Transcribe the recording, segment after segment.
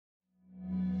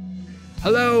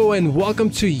Hello and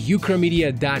welcome to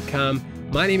ukramedia.com.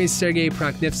 My name is Sergey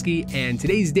Praknevsky and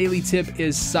today's daily tip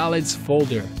is solids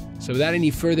folder. So without any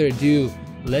further ado,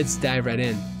 let's dive right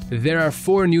in. There are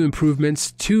 4 new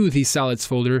improvements to the solids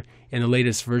folder in the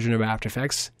latest version of After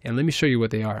Effects, and let me show you what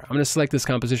they are. I'm going to select this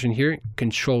composition here,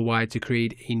 Control Y to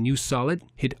create a new solid,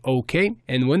 hit OK,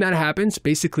 and when that happens,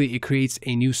 basically it creates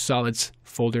a new solids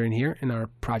folder in here in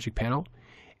our project panel.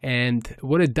 And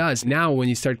what it does now, when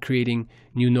you start creating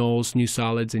new nulls, new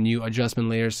solids, and new adjustment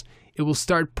layers, it will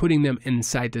start putting them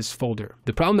inside this folder.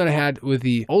 The problem that I had with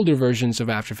the older versions of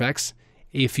After Effects,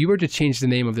 if you were to change the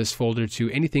name of this folder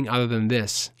to anything other than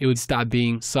this, it would stop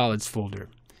being solids folder.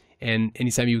 And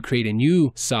anytime you create a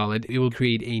new solid, it will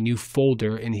create a new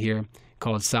folder in here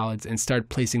called solids and start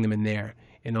placing them in there,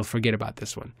 and it'll forget about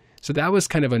this one. So that was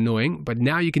kind of annoying, but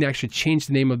now you can actually change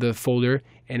the name of the folder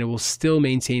and it will still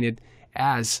maintain it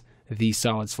as the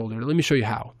solids folder. Let me show you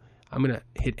how. I'm going to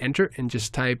hit enter and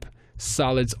just type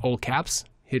solids all caps,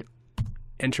 hit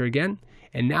enter again,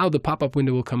 and now the pop-up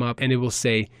window will come up and it will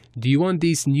say, do you want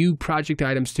these new project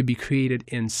items to be created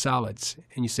in solids?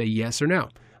 And you say yes or no.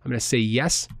 I'm going to say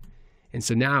yes. And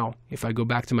so now if I go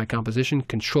back to my composition,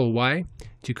 Control Y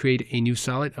to create a new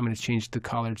solid, I'm going to change the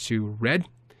color to red,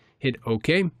 hit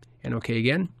OK and OK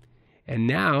again. And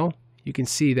now you can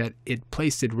see that it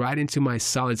placed it right into my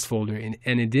solids folder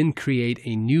and it didn't create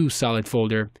a new solid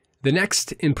folder. The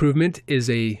next improvement is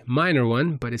a minor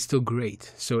one, but it's still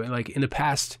great. So like in the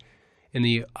past, in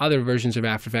the other versions of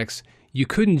After Effects, you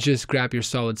couldn't just grab your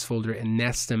solids folder and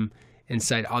nest them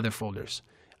inside other folders.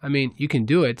 I mean, you can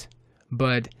do it,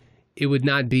 but it would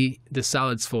not be the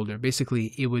solids folder.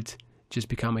 Basically, it would just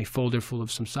become a folder full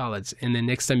of some solids. And then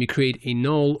next time you create a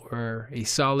null or a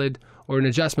solid or an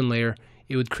adjustment layer,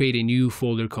 it would create a new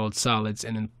folder called solids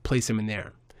and then place them in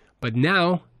there. But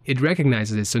now it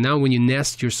recognizes it. So now when you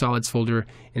nest your solids folder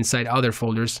inside other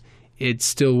folders, it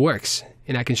still works.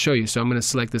 And I can show you. So I'm going to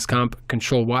select this comp,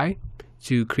 Control Y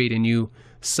to create a new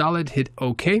solid, hit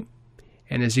OK.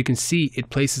 And as you can see, it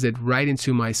places it right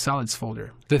into my solids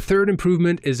folder. The third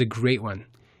improvement is a great one.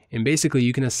 And basically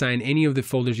you can assign any of the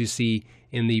folders you see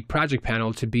in the project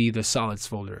panel to be the solids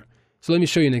folder. So let me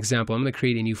show you an example. I'm going to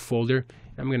create a new folder.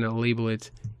 I'm going to label it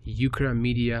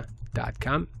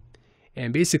ukramedia.com.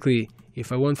 And basically,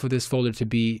 if I want for this folder to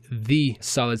be the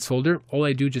solids folder, all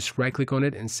I do just right click on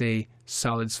it and say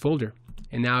solids folder.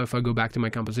 And now if I go back to my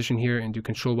composition here and do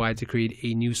Control Y to create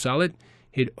a new solid,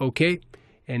 hit OK.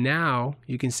 And now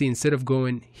you can see instead of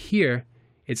going here,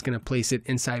 it's going to place it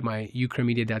inside my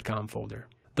ukramedia.com folder.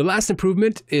 The last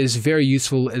improvement is very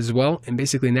useful as well. And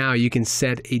basically now you can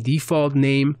set a default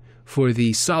name for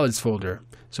the solids folder.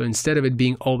 So instead of it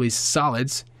being always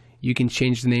solids, you can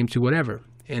change the name to whatever.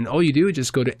 And all you do is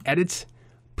just go to Edit,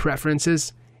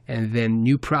 Preferences, and then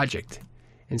New Project.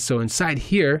 And so inside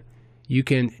here, you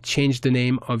can change the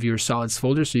name of your solids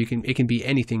folder. So it can be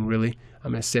anything really.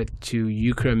 I'm going to set to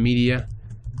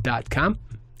ukramedia.com,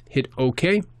 hit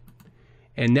OK.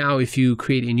 And now if you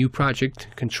create a new project,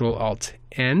 Control Alt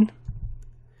N,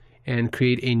 and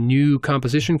create a new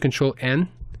composition, Control N,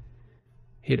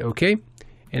 hit OK.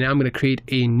 And now I'm going to create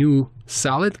a new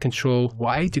solid, Control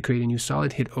Y to create a new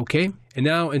solid, hit OK. And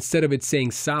now instead of it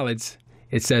saying solids,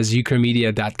 it says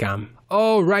ukramedia.com.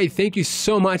 All right, thank you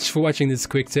so much for watching this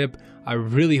quick tip. I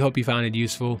really hope you found it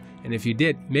useful. And if you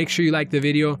did, make sure you like the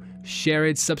video, share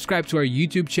it, subscribe to our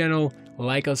YouTube channel,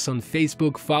 like us on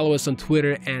Facebook, follow us on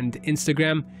Twitter and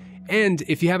Instagram. And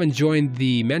if you haven't joined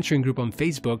the mentoring group on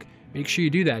Facebook, make sure you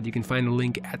do that. You can find the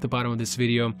link at the bottom of this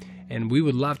video, and we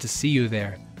would love to see you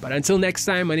there. But until next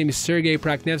time, my name is Sergey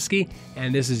Praknevsky,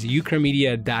 and this is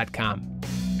ukramedia.com.